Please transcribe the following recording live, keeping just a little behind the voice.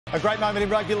A great moment in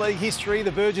rugby league history.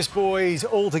 The Burgess boys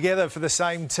all together for the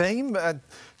same team.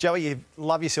 Joey, you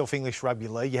love yourself English rugby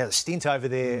league. You had a stint over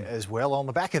there as well. On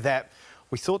the back of that,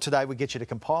 we thought today we'd get you to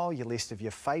compile your list of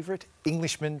your favourite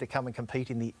Englishmen to come and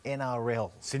compete in the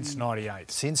NRL. Since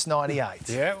 98. Since 98.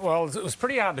 Yeah, well, it was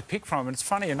pretty hard to pick from. And it's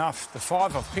funny enough, the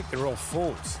five I've picked, they're all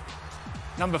forwards.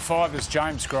 Number 5 is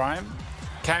James Graham.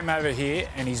 Came over here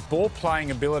and his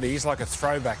ball-playing ability is like a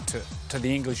throwback to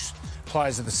the English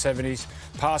players of the 70s,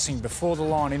 passing before the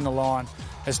line, in the line,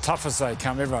 as tough as they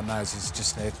come. Everyone knows he's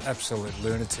just an absolute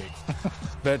lunatic.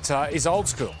 But he's old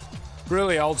school,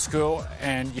 really old school,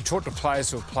 and you talk to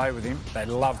players who play with him, they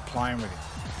love playing with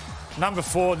him. Number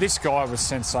 4, this guy was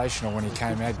sensational when he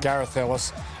came out, Gareth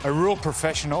Ellis, a real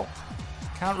professional.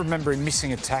 Can't remember him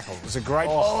missing a tackle. It was a great,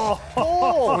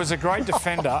 was a great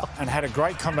defender and had a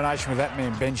great combination with that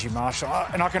man, Benji Marshall.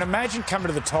 And I can imagine coming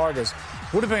to the Tigers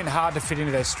would have been hard to fit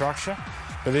into their structure,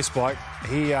 but this bloke,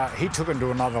 he took him to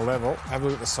another level. Have a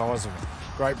look at the size of him.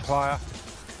 Great player.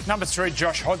 Number 3,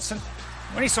 Josh Hodgson.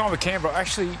 When he signed with Canberra, I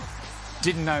actually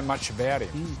didn't know much about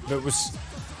him, but was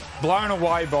blown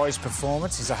away by his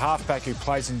performance. He's a halfback who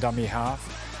plays in dummy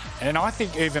half. And I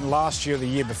think even last year or the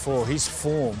year before, his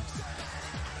form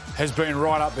has been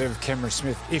right up there with Cameron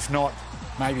Smith, if not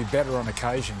maybe better on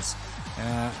occasions.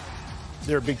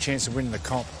 They're a big chance of winning the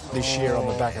comp this year on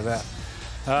the back of that.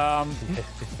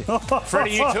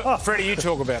 Freddie, you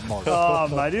talk about Moz. Oh,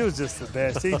 mate, he was just the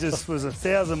best. He just was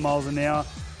 1,000 miles an hour.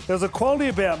 There was a quality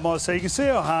about Moz, so you can see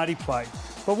how hard he played.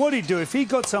 But what he'd do, if he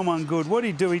got someone good, what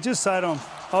he'd do, he'd just say to him,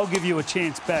 I'll give you a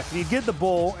chance back. And he'd get the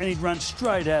ball and he'd run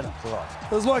straight at him. Right.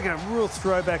 It was like a real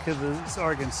throwback of the, I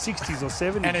reckon, 60s or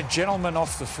 70s. And a gentleman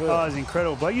off the field. Oh, it was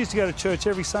incredible. But I used to go to church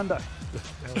every Sunday.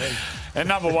 And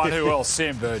number 1, who else?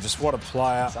 Sam Burgess. What a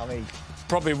player.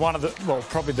 Probably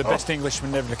probably the best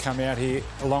Englishman ever to come out here,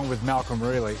 along with Malcolm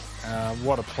Reilly.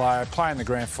 What a player. Playing the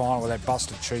grand final with that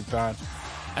busted cheekbone.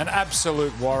 An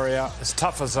absolute warrior, as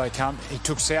tough as they come. He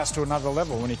took South to another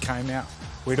level when he came out.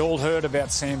 We'd all heard about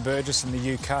Sam Burgess in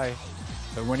the UK,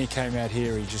 but when he came out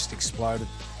here, he just exploded.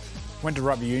 Went to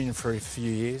rugby union for a few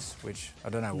years, which I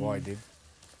don't know why he did.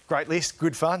 Great list,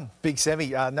 good fun. Big Sammy.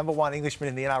 Number 1 Englishman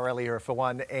in the NRL era for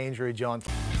one, Andrew John.